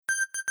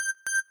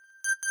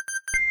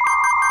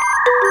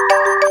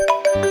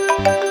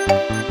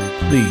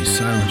Please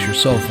silence your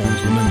cell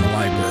phones within the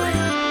library.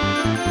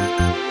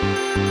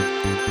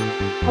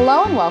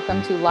 Hello and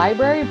welcome to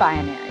Library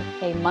Binary,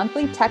 a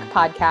monthly tech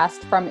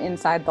podcast from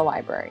inside the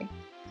library.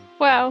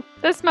 Well,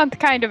 this month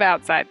kind of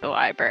outside the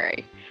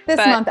library. This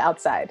month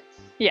outside.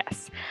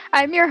 Yes.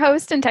 I'm your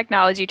host and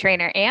technology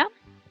trainer, Anne.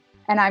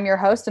 And I'm your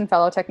host and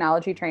fellow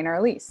technology trainer,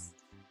 Elise.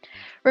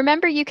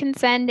 Remember, you can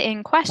send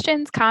in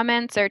questions,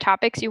 comments, or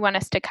topics you want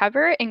us to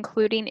cover,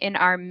 including in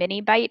our mini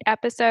bite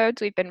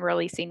episodes we've been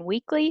releasing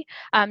weekly.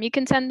 You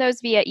can send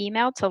those via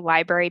email to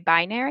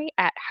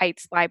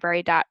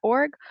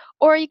librarybinary@heightslibrary.org,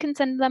 or you can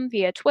send them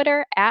via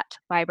Twitter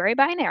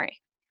 @librarybinary.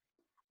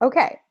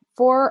 Okay,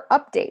 for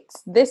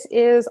updates, this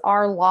is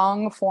our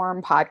long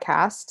form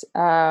podcast,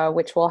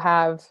 which will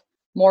have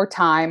more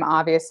time,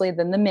 obviously,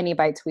 than the mini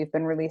bites we've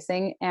been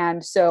releasing.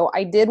 And so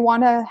I did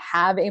want to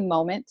have a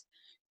moment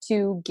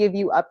to give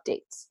you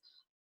updates.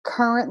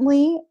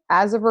 Currently,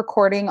 as of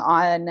recording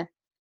on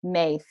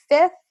May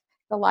 5th,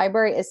 the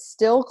library is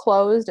still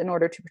closed in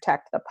order to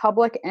protect the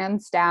public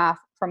and staff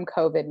from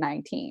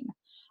COVID-19.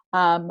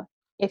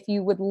 If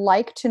you would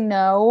like to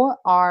know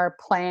our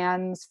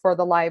plans for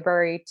the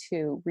library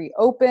to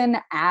reopen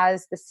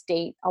as the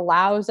state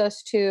allows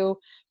us to,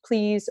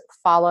 please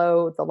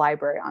follow the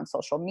library on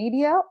social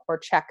media or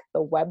check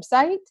the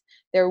website.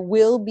 There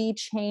will be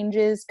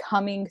changes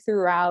coming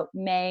throughout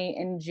May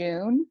and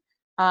June.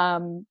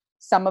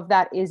 Some of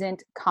that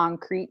isn't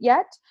concrete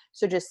yet,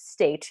 so just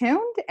stay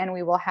tuned and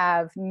we will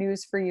have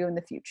news for you in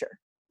the future.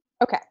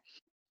 Okay.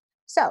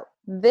 So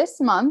this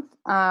month,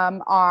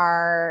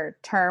 our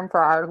term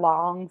for our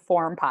long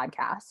form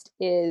podcast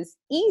is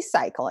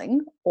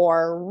e-cycling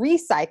or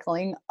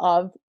recycling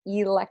of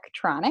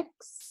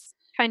electronics.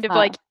 Kind of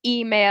like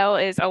email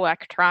is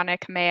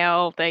electronic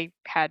mail. They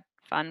had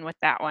fun with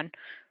that one.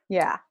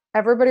 Yeah,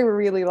 everybody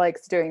really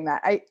likes doing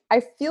that. I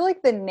feel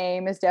like the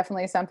name is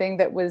definitely something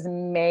that was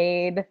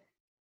made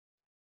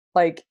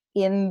like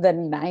in the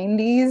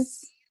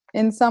 90s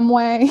in some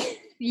way.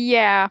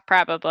 Yeah,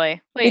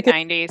 probably. Late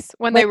 90s,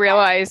 when they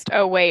realized,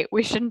 oh, wait,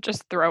 we shouldn't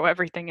just throw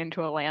everything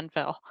into a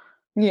landfill.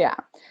 Yeah.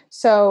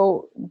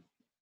 So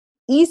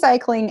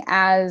e-cycling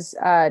as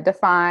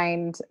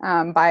defined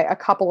by a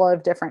couple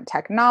of different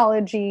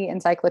technology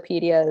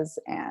encyclopedias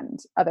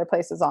and other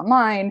places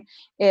online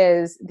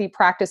is the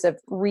practice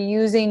of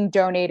reusing,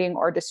 donating,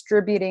 or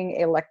distributing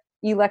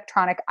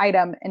electronic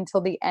item until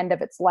the end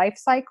of its life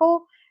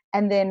cycle,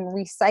 and then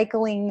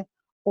recycling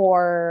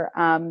or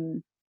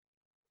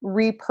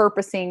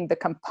repurposing the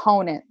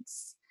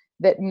components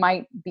that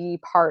might be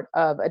part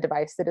of a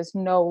device that is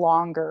no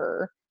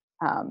longer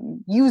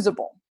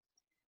usable.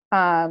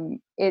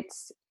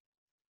 It's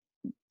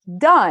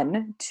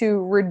done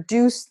to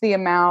reduce the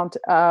amount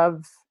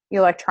of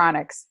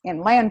electronics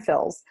in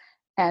landfills,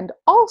 and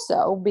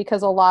also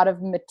because a lot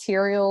of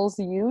materials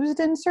used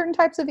in certain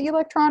types of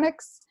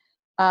electronics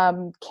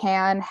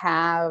can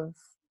have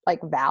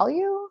like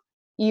value,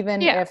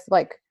 even if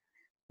like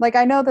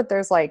I know that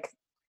there's like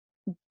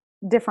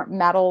different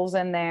metals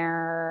in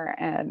there,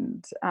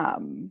 and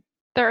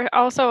there are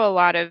also a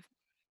lot of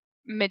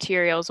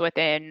materials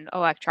within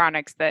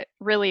electronics that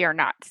really are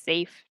not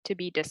safe to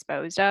be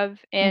disposed of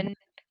in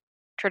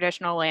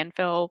traditional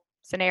landfill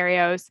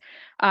scenarios.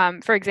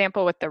 For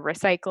example, with the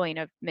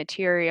recycling of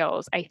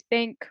materials, I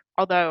think,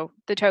 although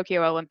the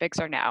Tokyo Olympics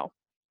are now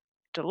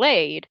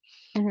delayed,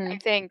 I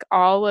think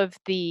all of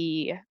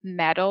the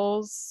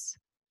medals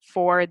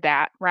for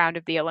that round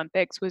of the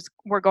Olympics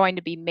were going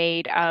to be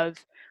made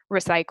of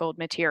recycled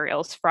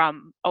materials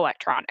from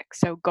electronics.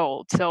 So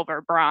gold,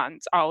 silver,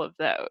 bronze, all of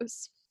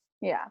those.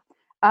 Yeah.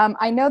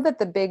 I know that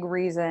the big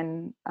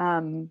reason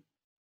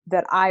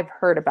that I've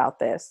heard about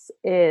this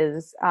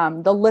is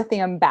the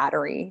lithium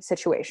battery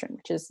situation,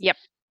 which is,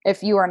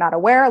 if you are not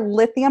aware,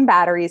 lithium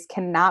batteries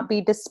cannot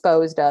be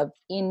disposed of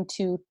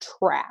into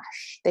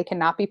trash. They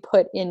cannot be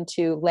put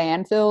into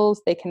landfills.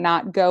 They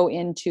cannot go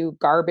into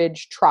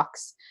garbage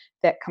trucks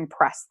that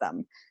compress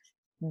them.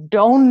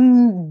 Do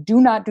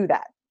not do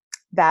that.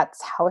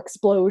 That's how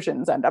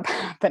explosions end up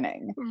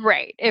happening.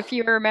 Right. If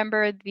you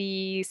remember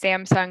the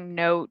Samsung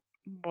Note,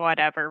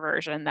 whatever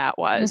version that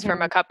was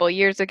from a couple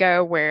years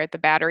ago, where the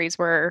batteries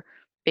were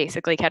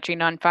basically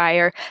catching on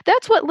fire,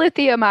 that's what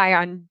lithium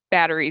ion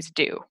batteries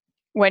do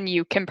when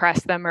you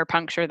compress them or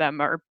puncture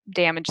them or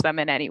damage them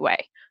in any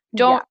way.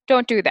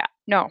 Don't do that.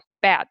 No,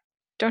 bad.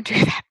 Don't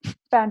do that.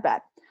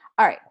 Bad.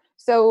 All right.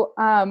 So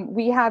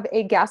we have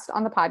a guest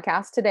on the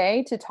podcast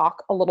today to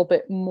talk a little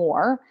bit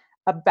more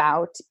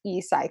about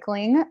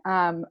e-cycling.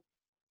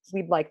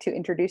 We'd like to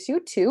introduce you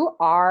to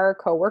our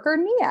coworker,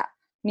 Nia.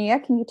 Nia,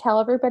 can you tell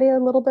everybody a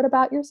little bit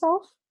about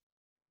yourself?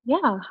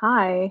 Yeah,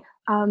 hi.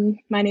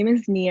 My name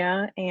is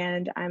Nia,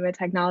 and I'm a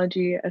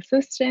technology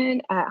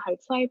assistant at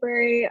Heights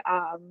Library.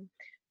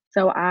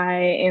 So I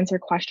answer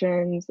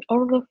questions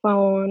over the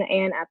phone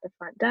and at the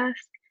front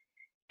desk.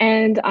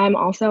 And I'm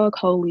also a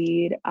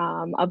co-lead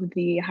of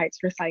the Heights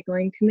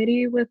Recycling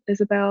Committee with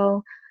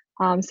Isabel.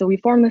 So we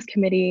formed this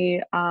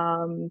committee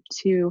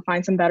to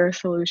find some better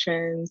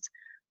solutions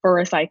for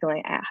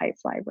recycling at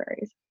Heights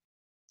libraries.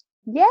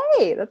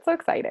 Yay! That's so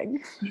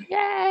exciting.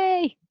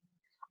 Yay!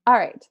 All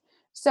right.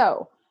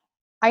 So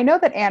I know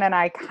that Anna and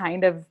I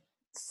kind of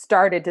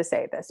started to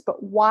say this,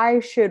 but why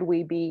should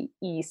we be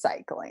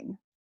e-cycling?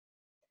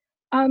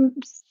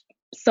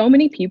 So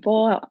many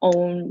people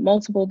own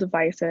multiple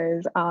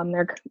devices.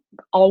 They're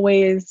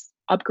always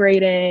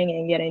upgrading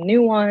and getting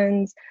new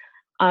ones.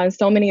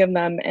 So many of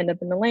them end up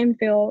in the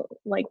landfill.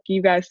 Like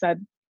you guys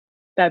said,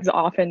 that's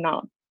often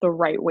not the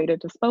right way to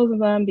dispose of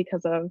them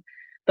because of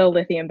the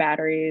lithium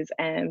batteries.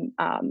 And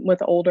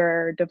with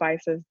older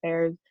devices,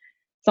 there's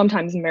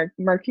sometimes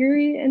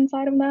mercury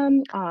inside of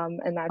them,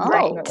 and that's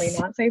definitely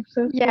not safe to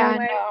throw Yeah,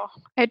 away. no,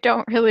 I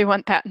don't really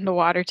want that in the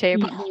water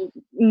table.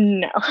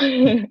 No.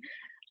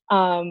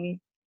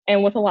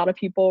 And with a lot of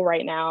people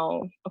right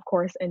now, of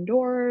course,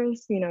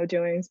 indoors,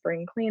 doing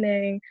spring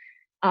cleaning,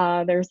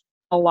 there's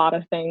a lot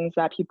of things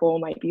that people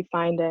might be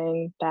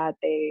finding that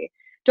they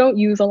don't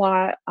use a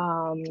lot,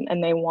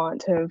 and they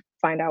want to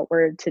find out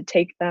where to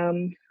take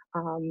them,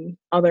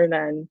 other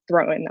than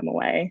throwing them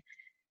away.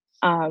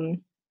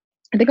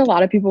 I think a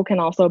lot of people can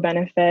also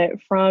benefit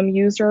from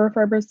used or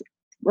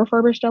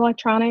refurbished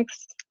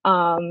electronics.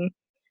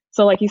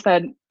 So like you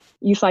said,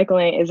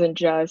 e-cycling isn't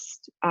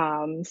just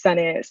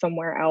sending it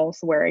somewhere else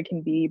where it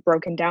can be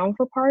broken down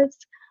for parts.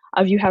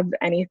 If you have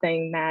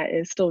anything that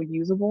is still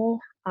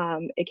usable,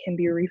 it can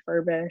be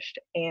refurbished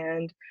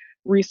and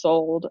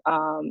resold,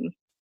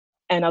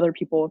 and other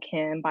people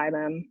can buy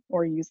them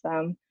or use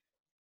them.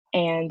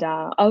 And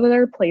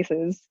other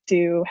places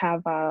do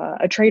have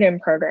a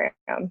trade-in program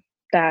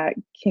that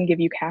can give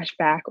you cash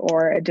back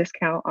or a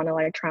discount on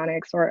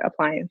electronics or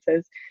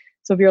appliances.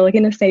 So if you're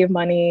looking to save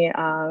money,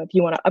 if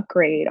you want to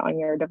upgrade on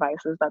your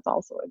devices, that's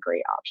also a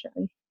great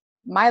option.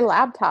 My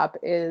laptop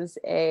is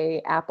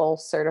a Apple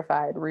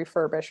certified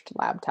refurbished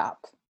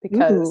laptop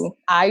because Ooh.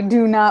 I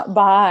do not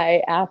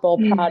buy Apple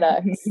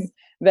products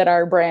that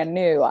are brand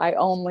new. I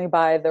only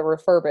buy the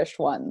refurbished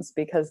ones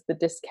because the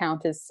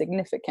discount is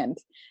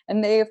significant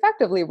and they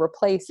effectively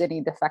replace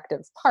any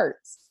defective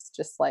parts. It's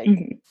just like,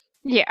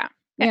 Yeah.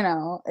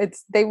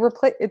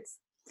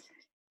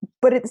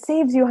 but it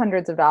saves you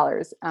hundreds of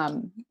dollars.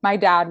 My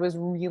dad was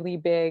really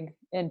big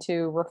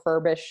into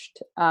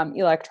refurbished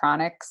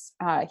electronics.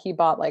 He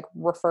bought like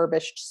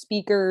refurbished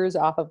speakers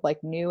off of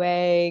like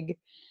Newegg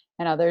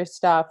and other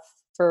stuff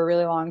for a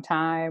really long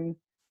time.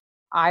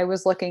 I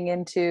was looking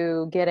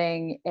into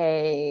getting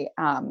a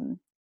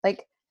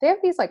like they have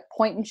these like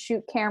point and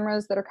shoot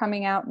cameras that are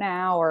coming out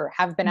now or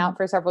have been out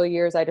for several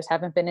years. I just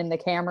haven't been in the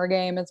camera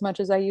game as much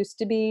as I used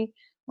to be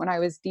when I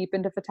was deep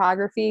into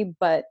photography,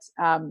 but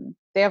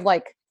they have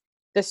like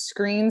the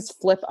screens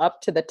flip up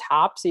to the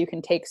top so you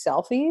can take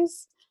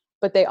selfies,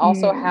 but they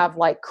also have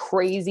like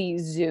crazy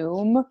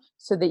zoom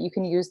so that you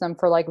can use them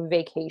for like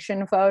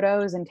vacation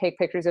photos and take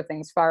pictures of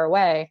things far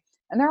away.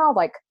 And they're all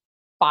like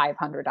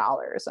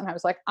 $500. And I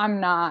was like, I'm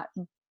not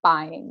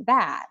buying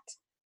that.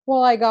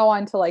 Well, I go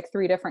on to like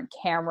 3 different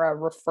camera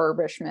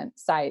refurbishment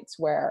sites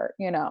where,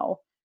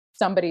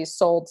 somebody's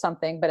sold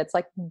something, but it's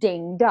like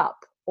dinged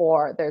up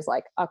or there's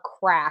like a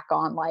crack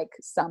on like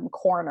some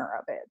corner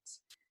of it,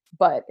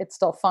 but it's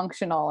still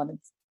functional and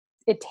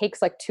it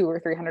takes like $200 or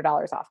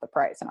 $300 off the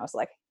price. And I was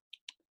like,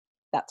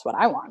 that's what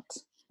I want.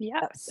 Yeah.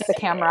 That's the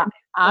camera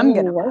I'm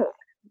going to buy.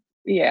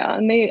 Yeah.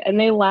 And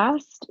they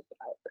last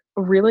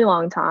a really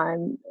long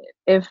time,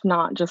 if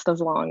not just as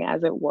long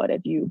as it would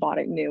if you bought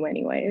it new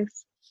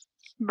anyways.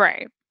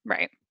 Right.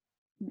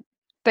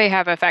 They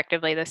have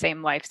effectively the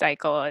same life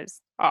cycle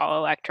as all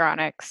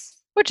electronics,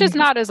 which is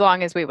not as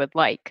long as we would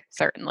like,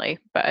 certainly,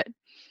 but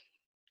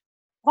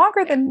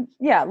longer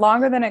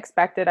than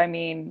expected. I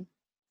mean,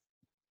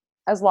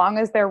 as long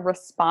as they're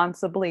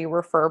responsibly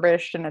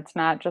refurbished and it's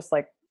not just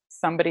like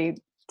somebody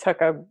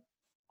took a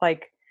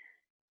like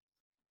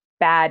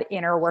bad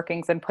inner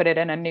workings and put it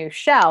in a new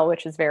shell,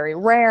 which is very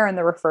rare in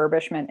the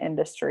refurbishment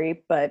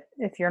industry, but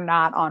if you're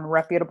not on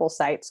reputable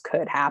sites,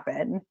 could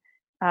happen.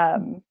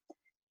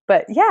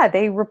 But yeah,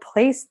 they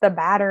replace the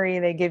battery,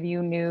 they give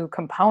you new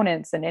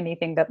components, and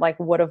anything that like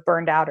would have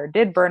burned out or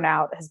did burn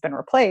out has been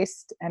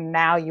replaced, and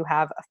now you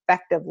have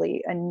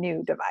effectively a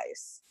new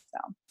device.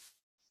 So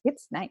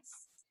it's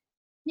nice.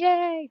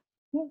 yay.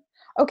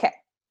 Okay,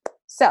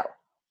 so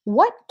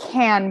what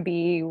can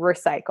be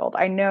recycled?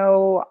 I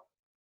know,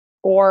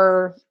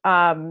 or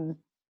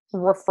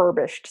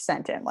refurbished,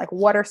 sent in. Like,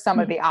 what are some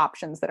of the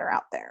options that are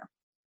out there?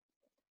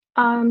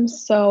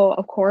 So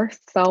of course,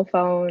 cell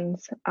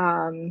phones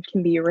can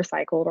be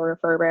recycled or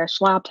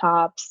refurbished,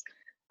 laptops,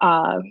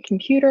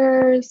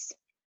 computers,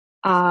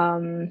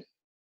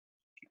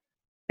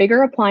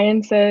 bigger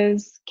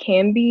appliances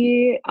can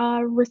be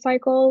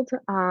recycled,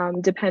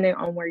 depending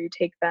on where you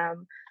take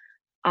them.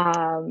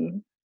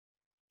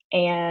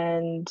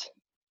 And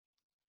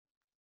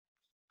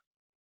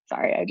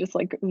sorry, I just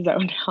like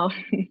zoned out.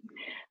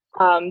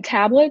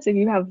 Tablets, if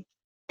you have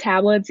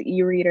tablets,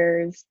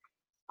 e-readers,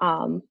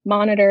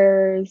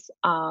 monitors,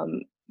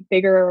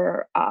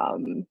 bigger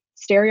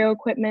stereo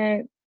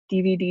equipment,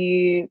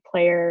 DVD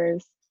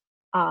players,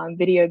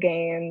 video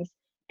games.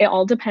 It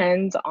all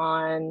depends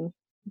on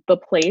the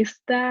place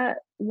that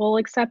will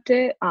accept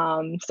it.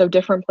 So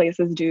different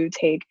places do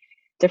take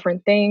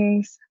different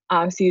things.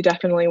 So you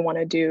definitely want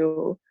to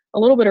do a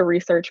little bit of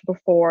research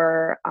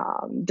before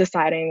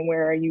deciding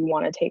where you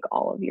want to take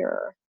all of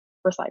your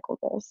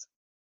recyclables.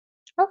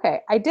 Okay,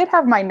 I did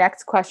have my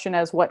next question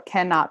as what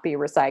cannot be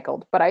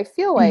recycled, but I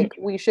feel like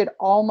we should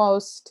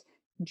almost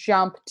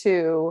jump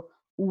to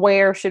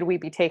where should we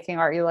be taking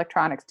our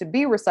electronics to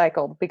be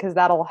recycled, because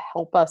that'll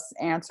help us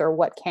answer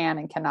what can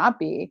and cannot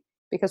be,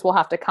 because we'll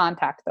have to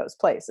contact those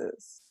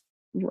places.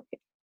 Right.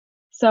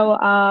 So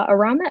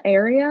around the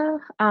area,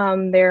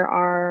 there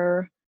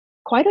are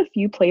quite a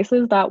few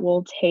places that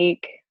will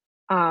take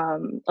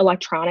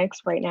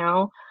electronics right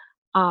now.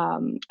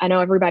 I know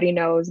everybody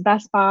knows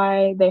Best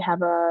Buy. They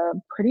have a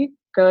pretty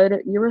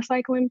good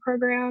e-recycling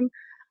program.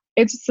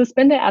 It's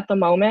suspended at the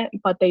moment,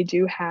 but they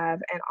do have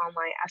an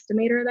online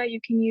estimator that you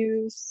can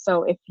use.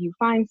 So if you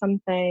find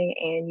something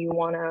and you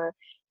want to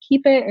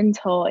keep it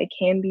until it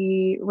can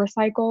be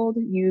recycled,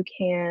 you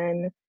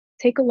can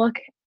take a look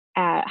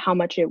at how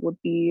much it would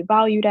be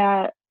valued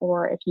at,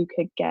 or if you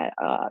could get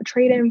a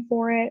trade-in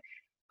for it.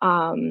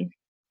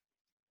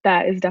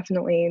 That's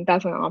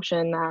an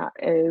option that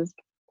is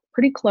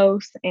pretty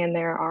close, and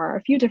there are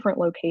a few different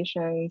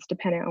locations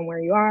depending on where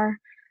you are.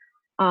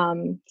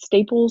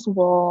 Staples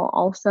will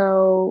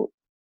also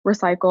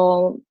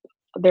recycle.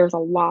 There's a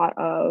lot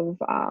of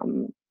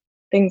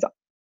things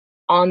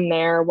on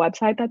their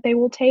website that they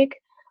will take.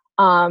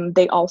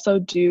 They also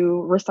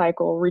do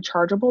recycle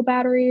rechargeable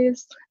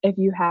batteries. If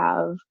you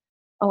have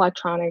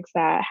electronics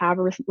that have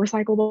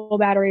recyclable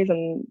batteries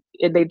and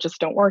they just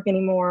don't work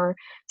anymore,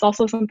 it's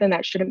also something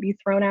that shouldn't be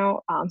thrown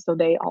out. So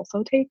they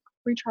also take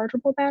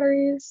rechargeable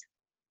batteries.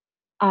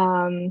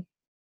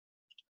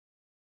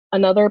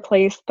 Another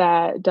place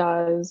that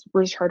does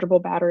rechargeable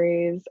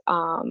batteries,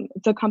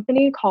 it's a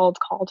company called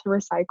Call to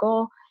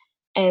Recycle,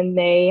 and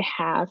they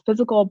have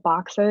physical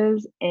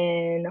boxes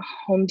in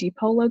Home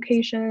Depot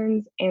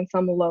locations and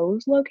some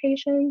Lowe's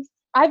locations.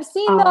 I've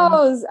seen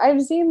those.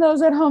 I've seen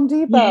those at Home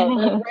Depot. Yeah.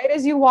 Like right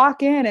as you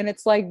walk in, and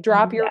it's like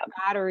drop your Yep.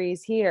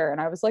 batteries here. And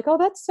I was like, oh,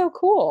 that's so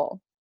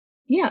cool.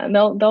 Yeah, and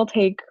they'll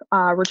take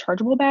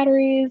rechargeable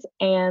batteries,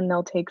 and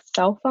they'll take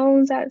cell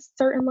phones at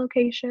certain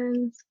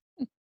locations.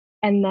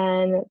 And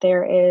then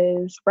there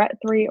is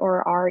RET3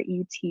 or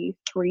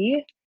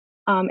RET3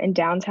 in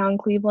downtown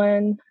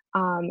Cleveland.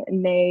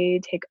 And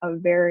they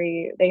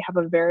have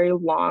a very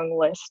long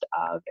list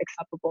of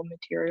acceptable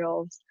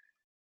materials.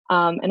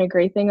 And a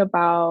great thing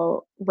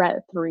about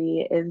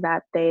RET3 is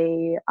that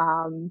they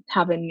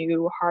have a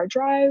new hard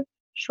drive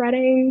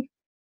shredding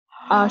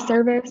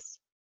service.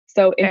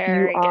 So if you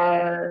Very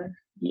are,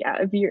 yeah,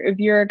 if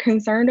you're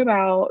concerned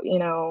about,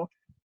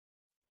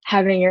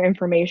 having your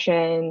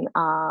information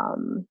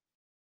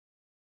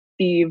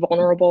be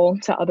vulnerable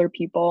to other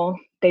people,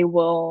 they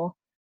will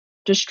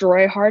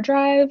destroy hard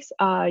drives,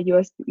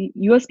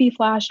 USB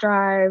flash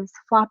drives,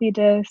 floppy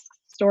disks,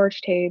 storage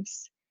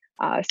tapes,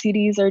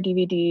 CDs or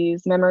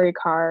DVDs, memory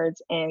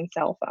cards, and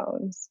cell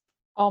phones.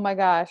 Oh my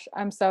gosh,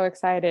 I'm so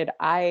excited.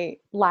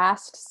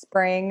 Last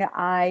spring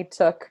I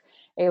took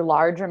a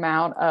large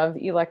amount of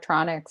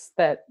electronics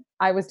that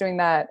I was doing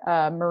that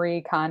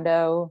Marie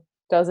Kondo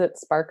does it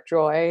Spark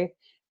Joy,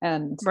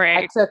 and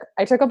Right.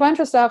 I took a bunch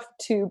of stuff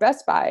to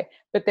Best Buy,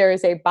 but there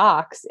is a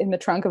box in the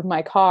trunk of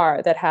my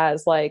car that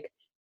has like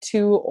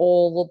 2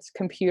 old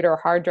computer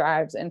hard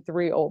drives and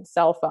 3 old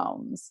cell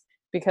phones,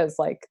 because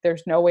like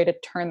there's no way to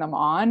turn them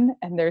on,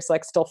 and there's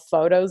like still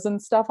photos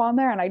and stuff on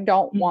there, and I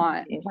don't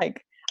want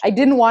like I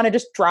didn't want to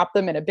just drop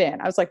them in a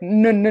bin. I was like,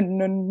 no, no,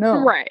 no,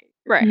 no. Right.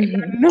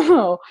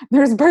 No,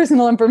 there's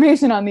personal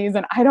information on these,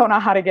 and I don't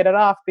know how to get it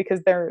off because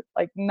they're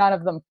like none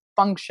of them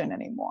function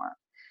anymore.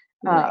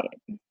 Right.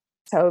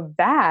 So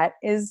that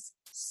is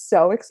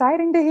so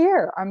exciting to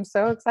hear. I'm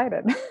so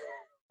excited.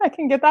 I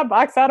can get that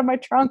box out of my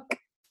trunk.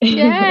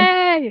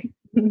 Yay!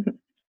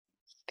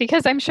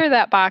 Because I'm sure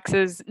that box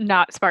is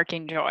not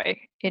sparking joy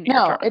in your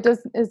trunk. No, it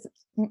does.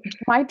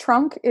 My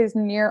trunk is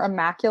near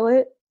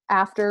immaculate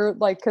after,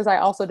 like, because I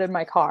also did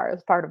my car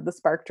as part of the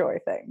Spark Joy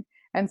thing.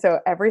 And so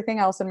everything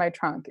else in my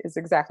trunk is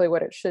exactly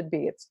what it should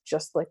be. It's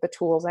just like the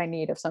tools I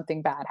need if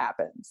something bad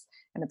happens,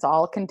 and it's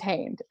all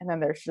contained. And then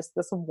there's just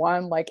this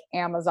one like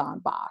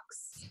Amazon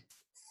box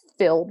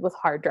filled with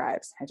hard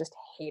drives. I just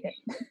hate it.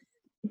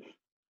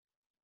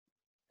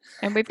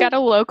 And we've got a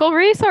local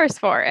resource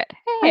for it.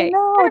 Hey, I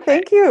know. perfect.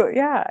 Thank you.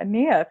 Yeah,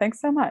 Nia,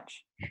 thanks so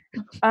much.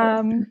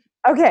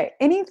 Okay,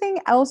 anything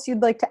else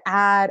you'd like to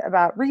add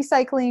about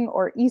recycling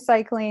or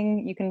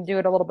e-cycling? You can do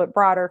it a little bit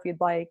broader if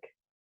you'd like.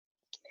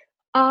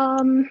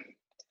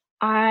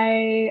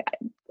 I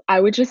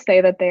would just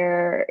say that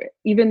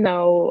even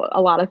though a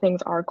lot of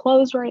things are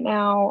closed right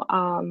now,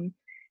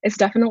 it's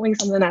definitely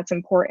something that's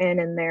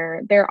important, and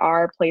there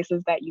are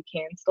places that you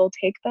can still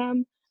take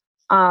them.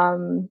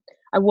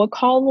 I will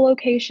call the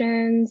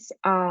locations,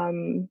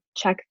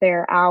 check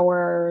their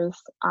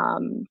hours,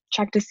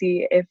 check to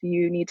see if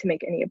you need to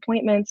make any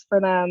appointments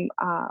for them,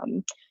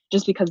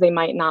 just because they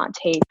might not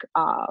take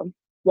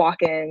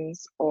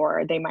walk-ins,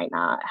 or they might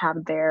not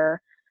have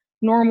their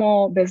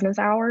normal business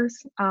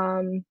hours.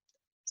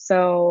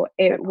 So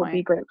it Good would be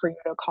point. great for you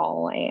to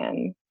call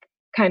and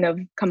kind of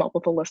come up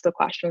with a list of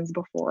questions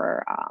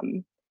before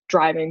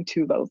driving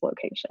to those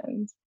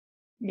locations.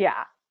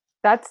 Yeah,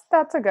 that's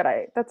that's a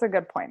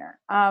good pointer.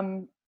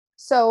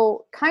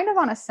 So kind of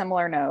on a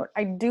similar note,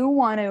 I do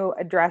want to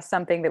address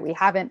something that we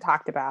haven't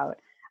talked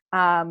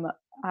um,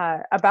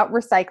 about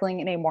recycling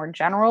in a more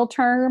general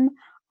term.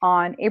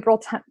 On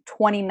April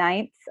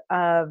 29th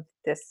of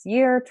this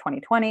year,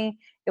 2020,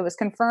 it was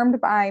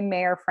confirmed by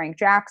Mayor Frank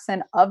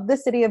Jackson of the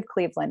city of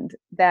Cleveland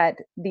that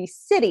the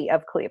city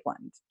of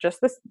Cleveland,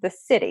 just the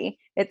city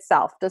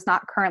itself, does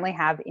not currently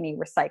have any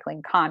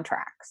recycling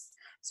contracts.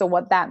 So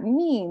what that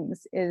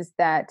means is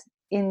that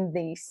in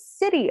the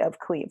city of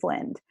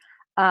Cleveland,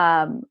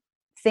 um,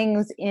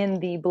 things in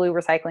the blue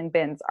recycling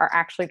bins are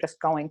actually just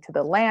going to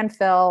the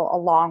landfill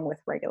along with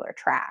regular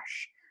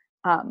trash.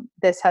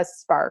 This has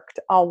sparked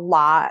a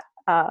lot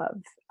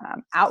of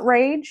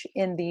outrage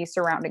in the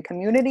surrounding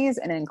communities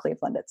and in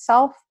Cleveland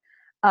itself.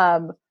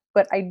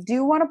 But I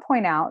do want to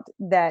point out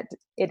that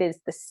it is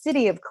the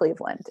city of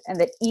Cleveland and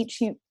that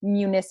each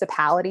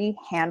municipality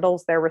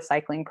handles their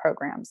recycling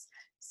programs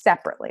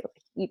separately.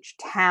 Like each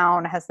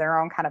town has their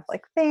own kind of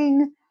like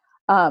thing.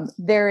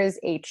 There is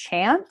a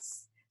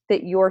chance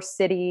that your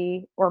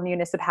city or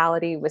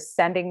municipality was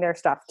sending their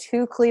stuff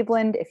to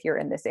Cleveland if you're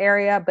in this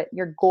area, but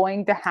you're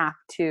going to have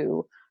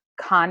to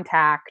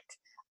contact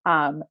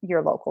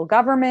your local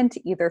government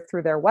either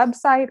through their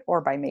website or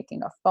by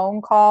making a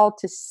phone call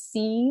to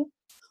see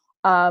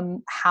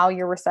how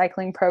your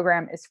recycling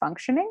program is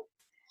functioning.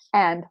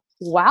 And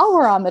while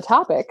we're on the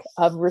topic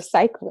of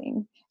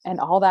recycling and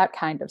all that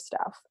kind of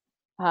stuff,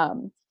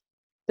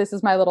 this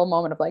is my little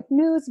moment of like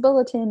news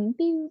bulletin,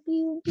 pew,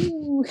 pew,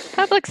 pew.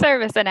 Public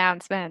service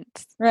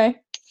announcements. Right.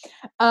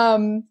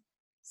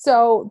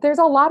 So there's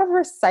a lot of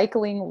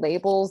recycling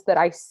labels that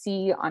I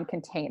see on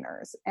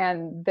containers,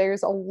 and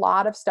there's a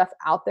lot of stuff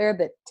out there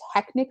that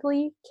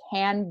technically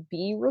can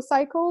be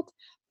recycled,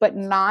 but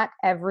not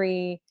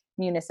every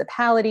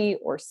municipality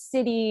or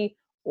city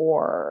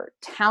or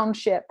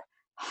township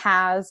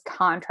has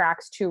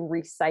contracts to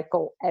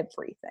recycle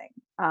everything.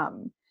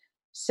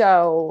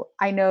 So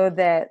I know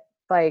that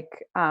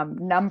like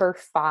number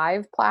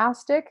 5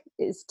 plastic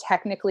is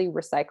technically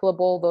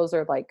recyclable. Those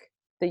are like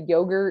the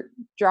yogurt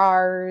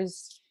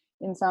jars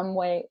in some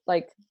way,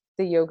 like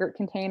the yogurt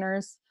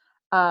containers.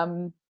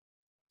 So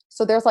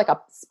there's like a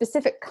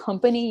specific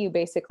company you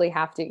basically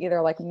have to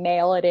either like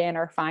mail it in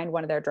or find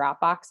one of their drop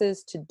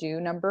boxes to do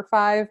number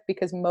 5,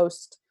 because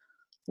most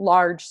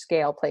large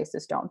scale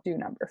places don't do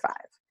number 5.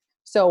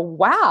 So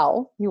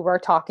while you are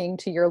talking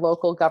to your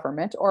local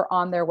government or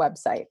on their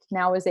website,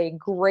 now is a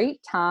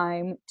great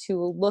time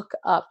to look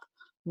up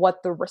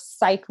what the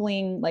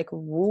recycling like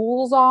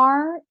rules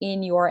are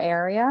in your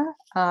area.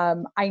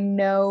 I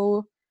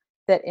know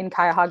that in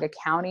Cuyahoga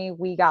County,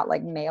 we got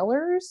like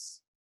mailers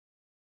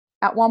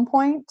at one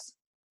point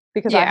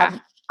because I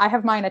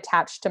have mine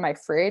attached to my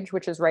fridge,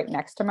 which is right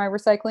next to my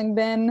recycling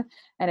bin.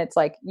 And it's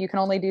like, you can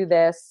only do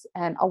this.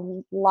 And a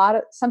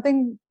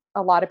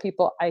lot of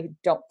people I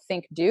don't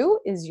think do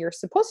is you're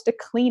supposed to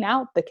clean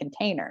out the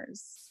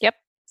containers. Yep.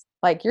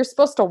 Like you're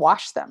supposed to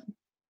wash them.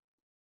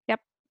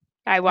 Yep.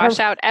 I wash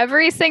out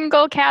every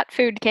single cat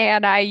food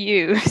can I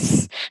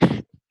use.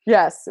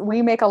 Yes,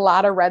 we make a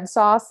lot of red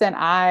sauce and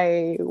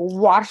I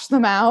wash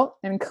them out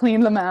and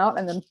clean them out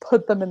and then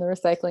put them in the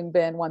recycling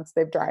bin once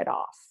they've dried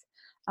off.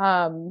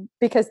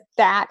 Because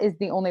that is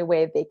the only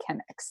way they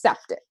can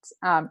accept it.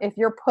 If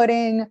you're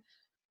putting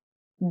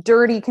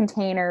dirty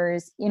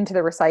containers into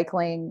the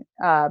recycling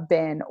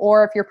bin,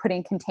 or if you're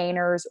putting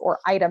containers or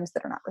items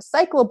that are not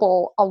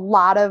recyclable, a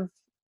lot of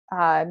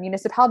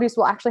municipalities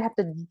will actually have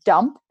to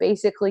dump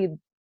basically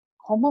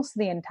almost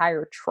the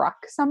entire truck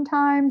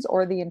sometimes,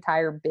 or the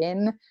entire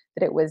bin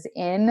that it was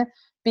in,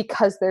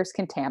 because there's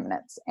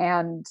contaminants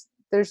and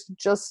there's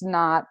just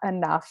not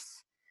enough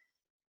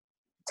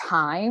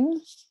time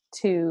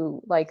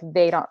to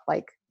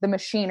the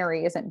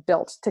machinery isn't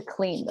built to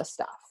clean the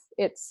stuff.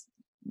 It's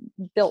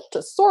built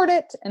to sort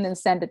it and then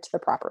send it to the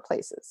proper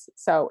places.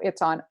 So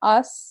it's on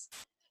us,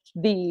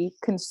 the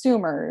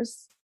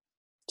consumers,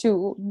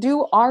 to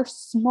do our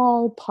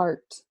small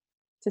part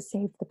to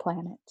save the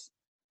planet.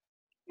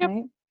 Yep.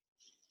 Right?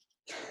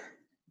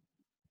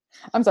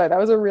 I'm sorry, that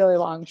was a really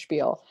long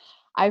spiel.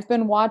 I've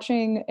been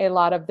watching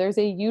there's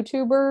a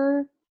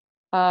YouTuber,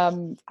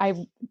 I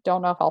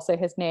don't know if I'll say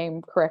his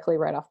name correctly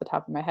right off the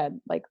top of my head,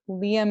 like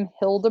Liam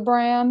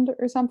Hildebrand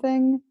or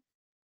something.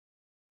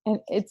 And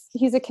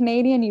he's a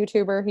Canadian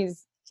YouTuber.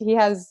 He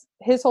has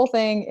his whole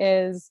thing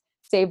is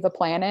save the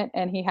planet,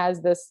 and he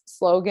has this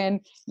slogan,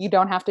 you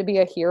don't have to be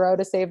a hero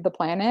to save the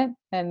planet.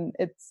 And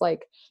it's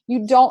like,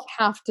 you don't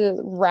have to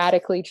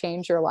radically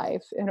change your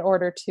life in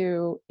order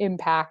to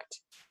impact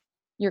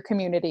your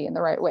community in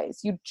the right ways.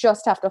 You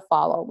just have to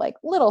follow like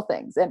little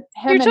things. And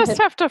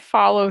have to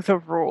follow the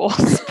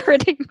rules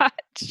pretty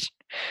much.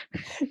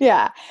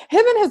 Yeah.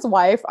 Him and his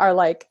wife are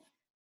like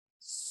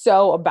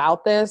so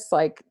about this.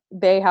 Like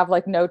they have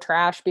like no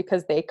trash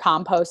because they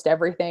compost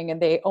everything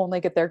and they only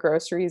get their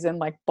groceries in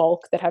like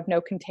bulk that have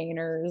no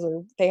containers,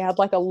 or they had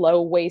like a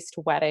low waste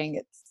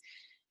wedding.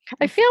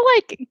 I feel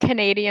like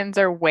Canadians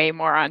are way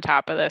more on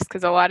top of this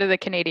because a lot of the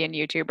Canadian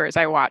YouTubers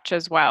I watch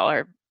as well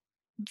are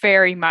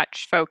very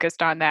much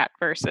focused on that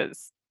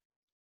versus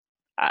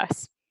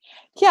us.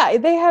 Yeah,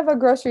 they have a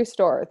grocery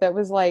store that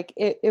was like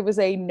it was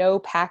a no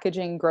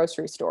packaging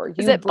grocery store.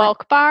 Is it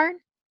Bulk Barn?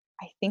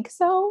 I think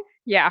so.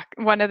 Yeah,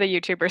 one of the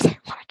YouTubers I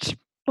watch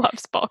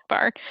loves Bulk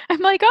Barn. I'm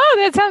like, oh,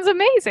 that sounds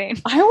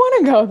amazing. I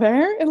want to go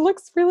there. It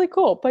looks really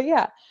cool. But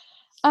yeah.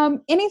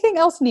 Anything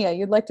else, Nia,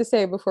 you'd like to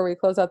say before we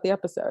close out the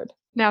episode?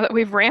 Now that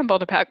we've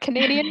rambled about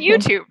Canadian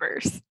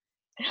YouTubers.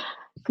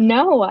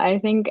 No, I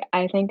think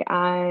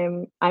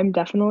I'm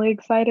definitely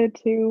excited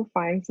to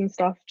find some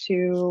stuff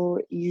to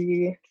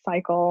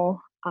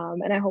e-cycle,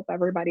 and I hope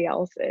everybody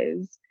else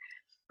is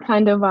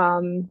kind of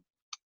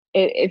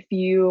if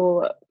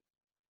you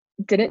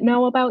didn't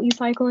know about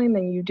e-cycling,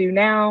 then you do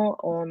now,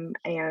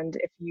 and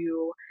if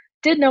you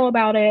did know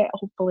about it,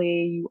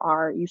 hopefully you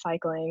are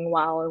e-cycling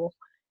while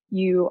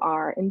you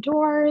are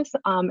indoors,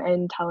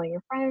 and telling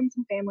your friends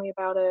and family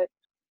about it.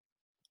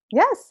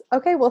 Yes.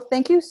 Okay. Well,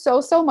 thank you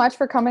so much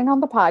for coming on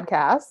the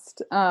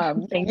podcast.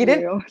 Thank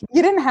you.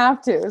 You didn't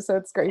have to, so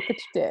it's great that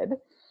you did.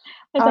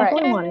 I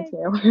definitely wanted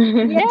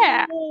to.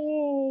 Yeah.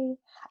 Yay.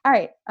 All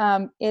right.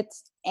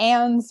 It's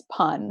Anne's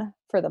pun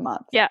for the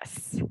month.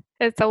 Yes.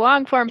 It's a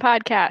long form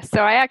podcast,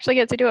 so I actually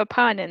get to do a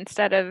pun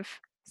instead of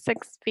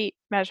 6 feet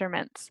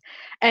measurements.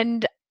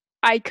 And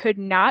I could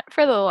not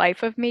for the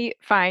life of me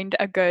find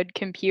a good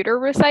computer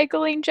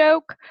recycling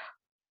joke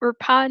or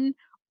pun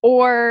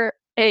or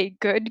a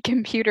good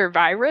computer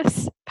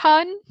virus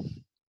pun.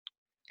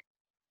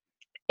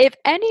 If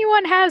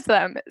anyone has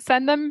them,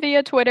 send them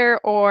via Twitter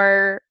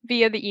or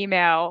via the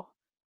email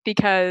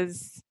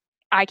because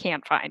I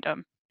can't find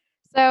them.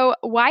 So,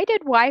 why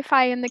did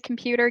Wi-Fi and the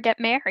computer get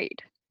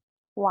married?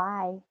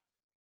 Why?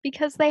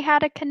 Because they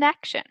had a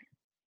connection.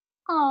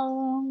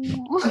 Oh.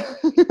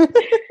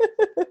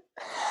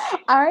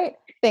 All right.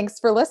 Thanks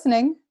for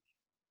listening.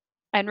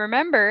 And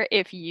remember,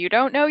 if you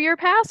don't know your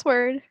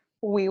password,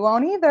 we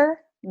won't either.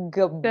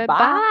 Goodbye.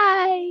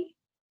 Goodbye.